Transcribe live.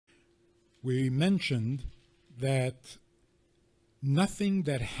we mentioned that nothing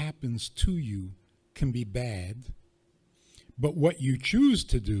that happens to you can be bad, but what you choose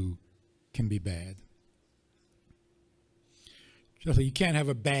to do can be bad. Just like you can't have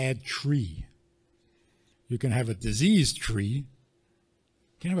a bad tree. You can have a diseased tree.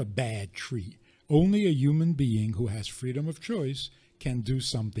 You can't have a bad tree. Only a human being who has freedom of choice can do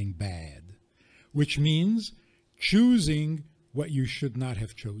something bad, which means choosing what you should not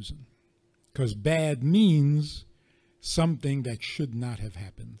have chosen. Because bad means something that should not have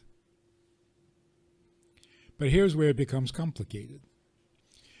happened. But here's where it becomes complicated.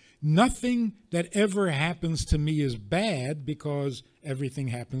 Nothing that ever happens to me is bad because everything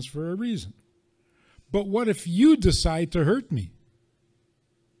happens for a reason. But what if you decide to hurt me?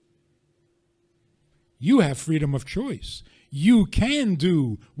 You have freedom of choice. You can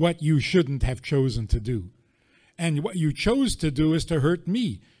do what you shouldn't have chosen to do. And what you chose to do is to hurt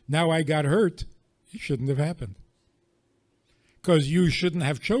me. Now I got hurt. It shouldn't have happened. Because you shouldn't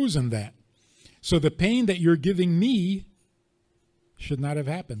have chosen that. So the pain that you're giving me should not have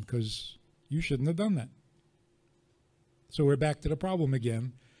happened because you shouldn't have done that. So we're back to the problem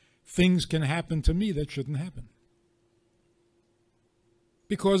again. Things can happen to me that shouldn't happen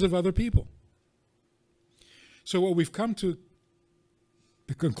because of other people. So what we've come to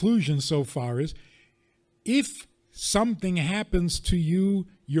the conclusion so far is, if something happens to you,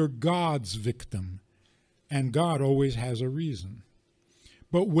 you're God's victim, and God always has a reason.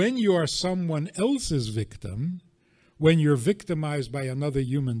 But when you are someone else's victim, when you're victimized by another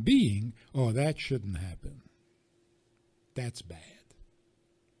human being, oh, that shouldn't happen. That's bad.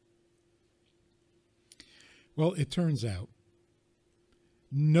 Well, it turns out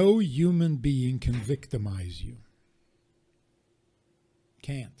no human being can victimize you.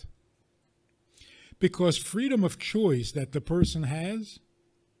 Can't. Because freedom of choice that the person has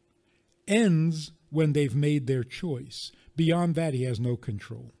ends when they've made their choice. Beyond that, he has no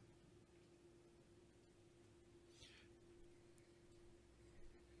control.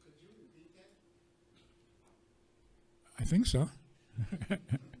 Could you repeat that? I think so.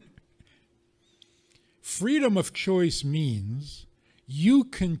 Freedom of choice means you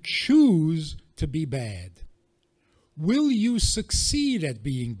can choose to be bad. Will you succeed at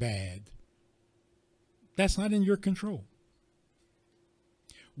being bad? That's not in your control.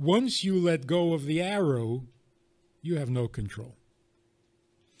 Once you let go of the arrow, you have no control.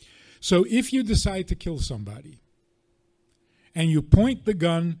 So if you decide to kill somebody, and you point the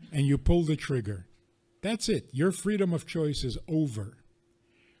gun and you pull the trigger, that's it. Your freedom of choice is over.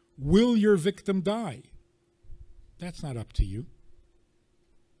 Will your victim die? That's not up to you.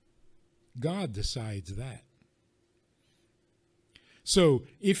 God decides that. So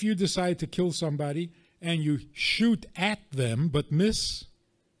if you decide to kill somebody and you shoot at them but miss,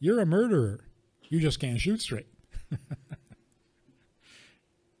 you're a murderer. You just can't shoot straight.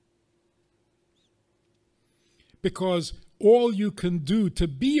 Because all you can do to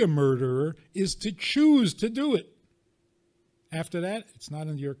be a murderer is to choose to do it. After that, it's not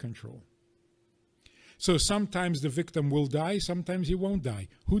in your control. So sometimes the victim will die, sometimes he won't die.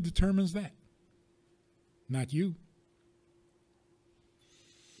 Who determines that? Not you.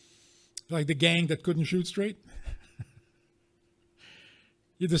 Like the gang that couldn't shoot straight.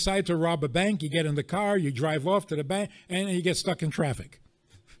 You decide to rob a bank, you get in the car, you drive off to the bank, and you get stuck in traffic.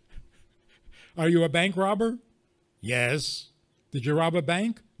 Are you a bank robber? Yes. Did you rob a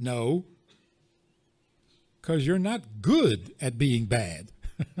bank? No. Because you're not good at being bad.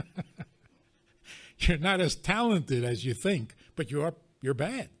 You're not as talented as you think, but you're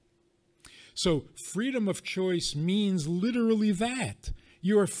bad. So freedom of choice means literally that.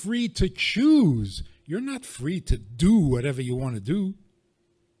 You are free to choose. You're not free to do whatever you want to do.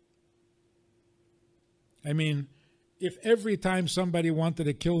 I mean, if every time somebody wanted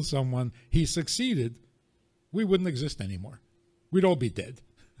to kill someone, he succeeded, we wouldn't exist anymore. We'd all be dead.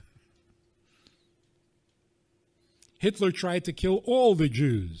 Hitler tried to kill all the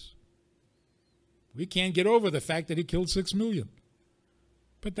Jews. We can't get over the fact that he killed 6 million.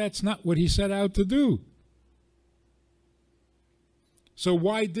 But that's not what he set out to do. So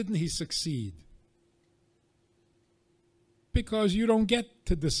why didn't he succeed? Because you don't get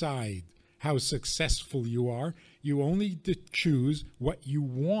to decide how successful you are. You only choose what you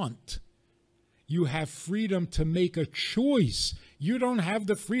want. You have freedom to make a choice. You don't have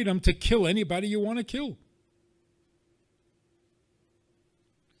the freedom to kill anybody you want to kill.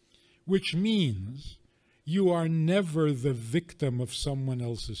 Which means you are never the victim of someone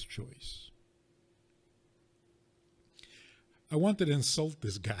else's choice. I wanted to insult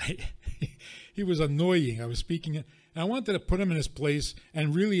this guy. He was annoying. I was speaking, And I wanted to put him in his place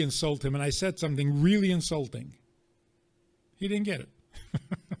and really insult him, and I said something really insulting. He didn't get it.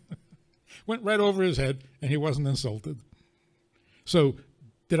 Went right over his head, and he wasn't insulted. So,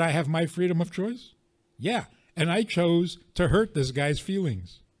 did I have my freedom of choice? Yeah, and I chose to hurt this guy's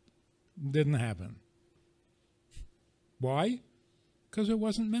feelings. Didn't happen. Why? Because it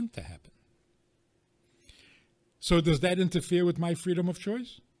wasn't meant to happen. So does that interfere with my freedom of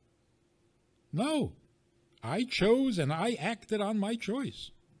choice? No. I chose and I acted on my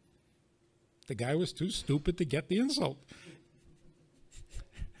choice. The guy was too stupid to get the insult.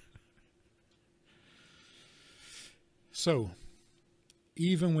 So,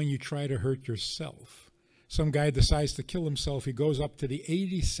 even when you try to hurt yourself, some guy decides to kill himself. He goes up to the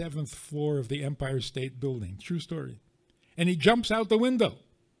 87th floor of the Empire State Building. True story. And he jumps out the window.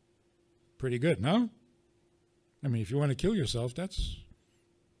 Pretty good, no? I mean, if you want to kill yourself, that's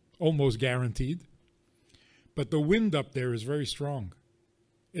almost guaranteed. But the wind up there is very strong.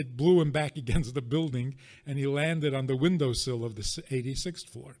 It blew him back against the building, and he landed on the windowsill of the 86th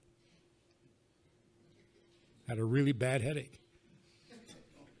floor. Had a really bad headache.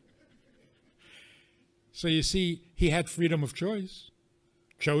 So you see, he had freedom of choice.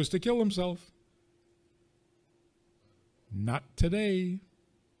 Chose to kill himself. Not today.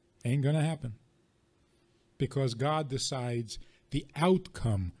 Ain't going to happen. Because God decides the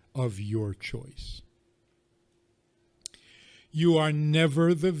outcome of your choice. You are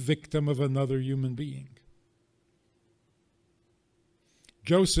never the victim of another human being.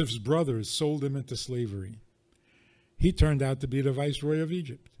 Joseph's brothers sold him into slavery. He turned out to be the viceroy of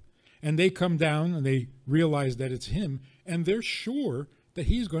Egypt. And they come down and they realize that it's him, and they're sure that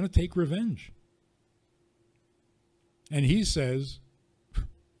he's going to take revenge. And he says,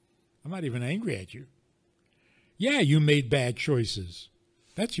 I'm not even angry at you. Yeah, you made bad choices.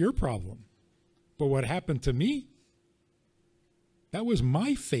 That's your problem. But what happened to me, that was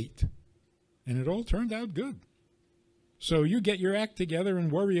my fate. And it all turned out good. So you get your act together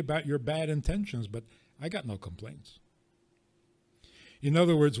and worry about your bad intentions, but I got no complaints. In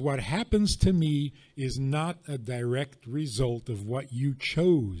other words, what happens to me is not a direct result of what you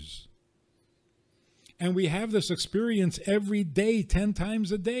chose. And we have this experience every day, 10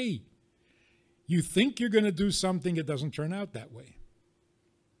 times a day. You think you're going to do something, it doesn't turn out that way.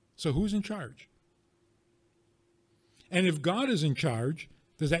 So who's in charge? And if God is in charge,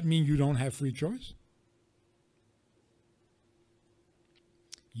 does that mean you don't have free choice?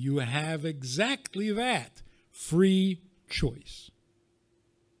 You have exactly that, free choice.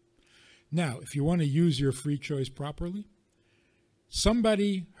 Now, if you want to use your free choice properly,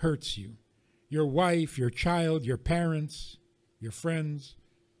 somebody hurts you. Your wife, your child, your parents, your friends,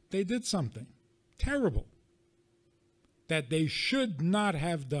 they did something terrible that they should not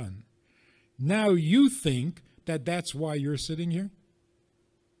have done. Now you think that that's why you're sitting here?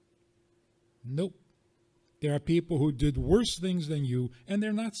 Nope. There are people who did worse things than you, and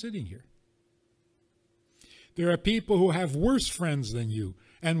they're not sitting here. There are people who have worse friends than you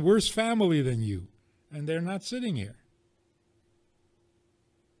and worse family than you, and they're not sitting here.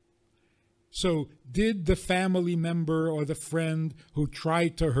 So did the family member or the friend who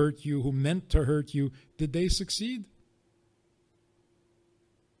tried to hurt you, who meant to hurt you, did they succeed?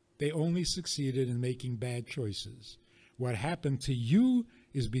 They only succeeded in making bad choices. What happened to you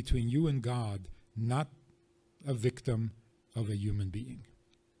is between you and God, not a victim of a human being.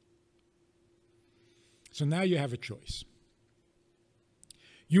 So now you have a choice.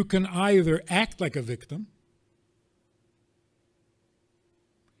 You can either act like a victim,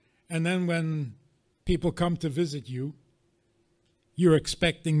 and then when people come to visit you, you're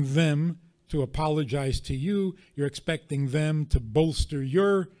expecting them to apologize to you. You're expecting them to bolster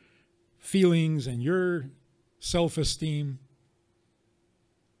your feelings and your self-esteem.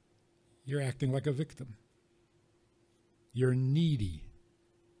 You're acting like a victim. You're needy.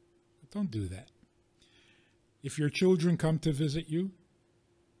 But don't do that. If your children come to visit you,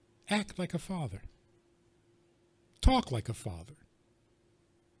 act like a father. Talk like a father.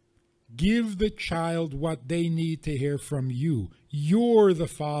 Give the child what they need to hear from you. You're the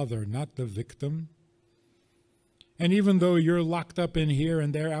father, not the victim. And even though you're locked up in here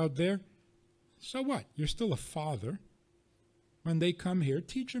and they're out there, so what? You're still a father. When they come here,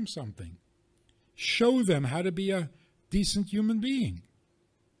 teach them something. Show them how to be a decent human being.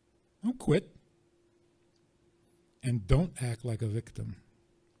 Don't quit. And don't act like a victim.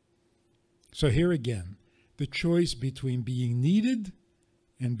 So here again, the choice between being needed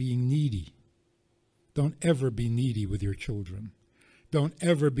and being needy. Don't ever be needy with your children. Don't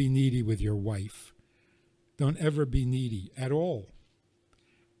ever be needy with your wife. Don't ever be needy at all.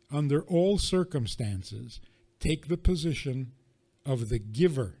 Under all circumstances, Take the position of the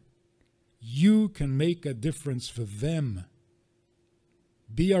giver. You can make a difference for them.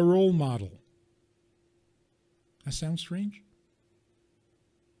 Be a role model. That sounds strange?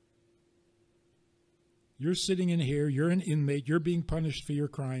 You're sitting in here, you're an inmate, you're being punished for your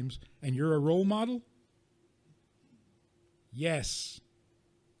crimes, and you're a role model? Yes.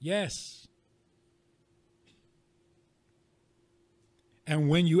 Yes. And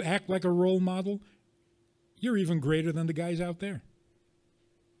when you act like a role model, you're even greater than the guys out there.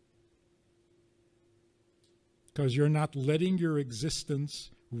 Because you're not letting your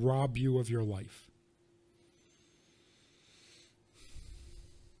existence rob you of your life.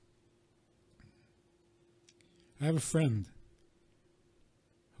 I have a friend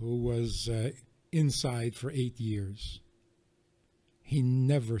who was inside for 8 years. He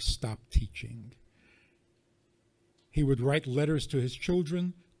never stopped teaching. He would write letters to his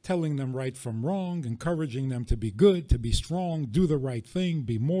children, telling them right from wrong, encouraging them to be good, to be strong, do the right thing,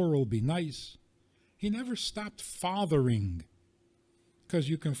 be moral, be nice. He never stopped fathering, because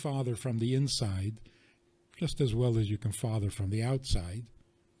you can father from the inside just as well as you can father from the outside.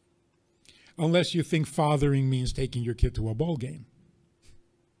 Unless you think fathering means taking your kid to a ball game.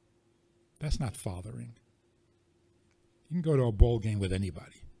 That's not fathering. You can go to a ball game with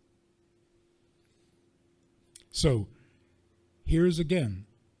anybody. So, here's again,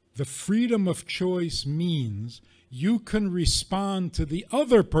 the freedom of choice means you can respond to the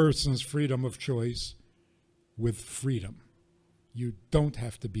other person's freedom of choice with freedom. You don't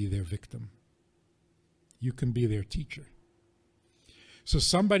have to be their victim. You can be their teacher. So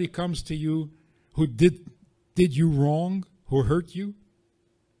somebody comes to you who did you wrong, who hurt you,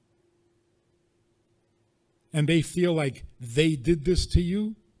 and they feel like they did this to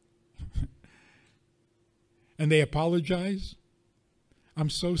you, and they apologize. I'm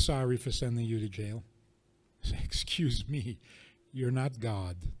so sorry for sending you to jail. Say, excuse me, you're not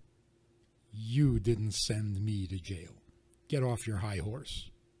God. You didn't send me to jail. Get off your high horse.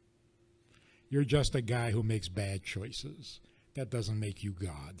 You're just a guy who makes bad choices. That doesn't make you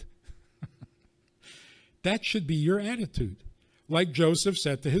God. That should be your attitude. Like Joseph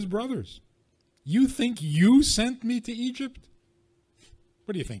said to his brothers, you think you sent me to Egypt?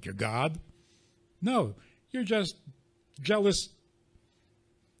 What do you think, you're God? No, you're just jealous,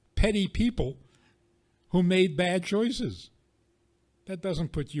 petty people who made bad choices. That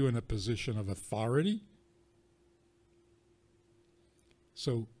doesn't put you in a position of authority.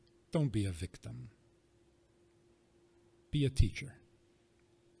 So don't be a victim. Be a teacher.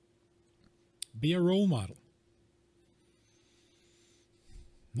 Be a role model.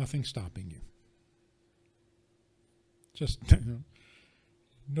 Nothing stopping you. Just,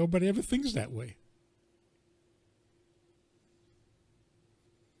 nobody ever thinks that way.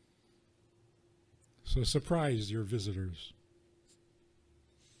 So surprise your visitors.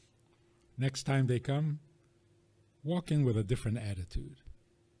 Next time they come, walk in with a different attitude.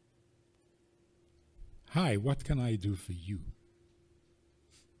 Hi, what can I do for you?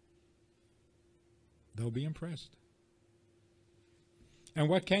 They'll be impressed. And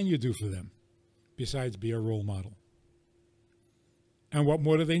what can you do for them besides be a role model? And what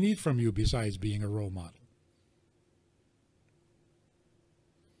more do they need from you besides being a role model?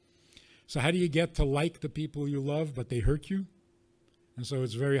 So how do you get to like the people you love, but they hurt you? And so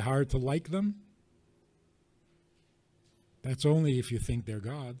it's very hard to like them? That's only if you think they're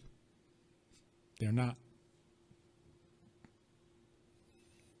God. They're not.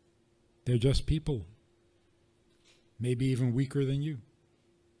 They're just people, maybe even weaker than you.